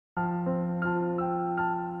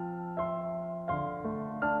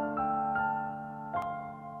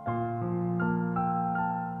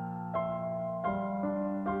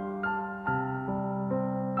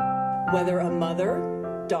Whether a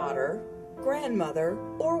mother, daughter, grandmother,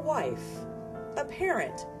 or wife, a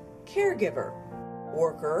parent, caregiver,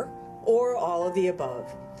 worker, or all of the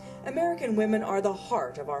above, American women are the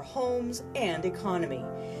heart of our homes and economy.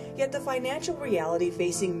 Yet the financial reality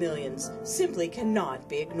facing millions simply cannot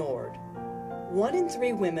be ignored. 1 in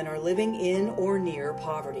 3 women are living in or near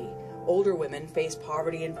poverty. Older women face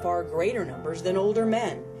poverty in far greater numbers than older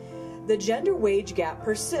men. The gender wage gap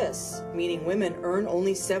persists, meaning women earn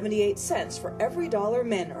only 78 cents for every dollar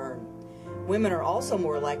men earn. Women are also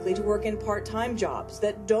more likely to work in part-time jobs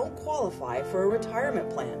that don't qualify for a retirement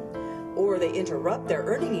plan, or they interrupt their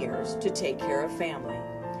earning years to take care of family.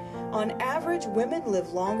 On average, women live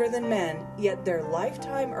longer than men, yet their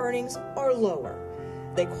lifetime earnings are lower.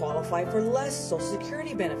 They qualify for less Social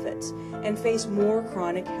Security benefits and face more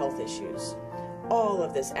chronic health issues. All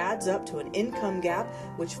of this adds up to an income gap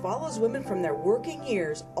which follows women from their working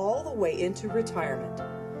years all the way into retirement.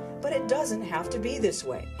 But it doesn't have to be this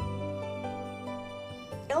way.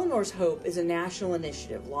 Eleanor's Hope is a national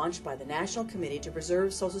initiative launched by the National Committee to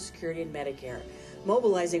Preserve Social Security and Medicare,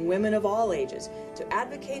 mobilizing women of all ages to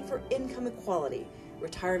advocate for income equality,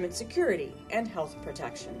 retirement security, and health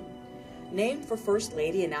protection. Named for First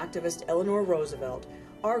Lady and activist Eleanor Roosevelt,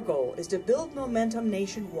 our goal is to build momentum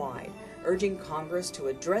nationwide, urging Congress to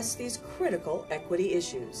address these critical equity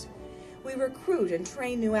issues. We recruit and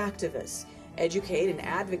train new activists, educate and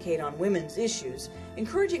advocate on women's issues,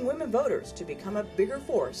 encouraging women voters to become a bigger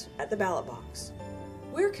force at the ballot box.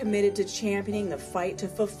 We're committed to championing the fight to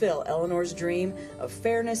fulfill Eleanor's dream of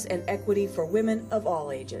fairness and equity for women of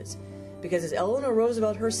all ages. Because as Eleanor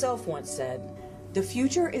Roosevelt herself once said, "The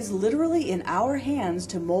future is literally in our hands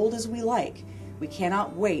to mold as we like. We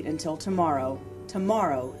cannot wait until tomorrow.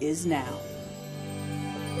 Tomorrow is now."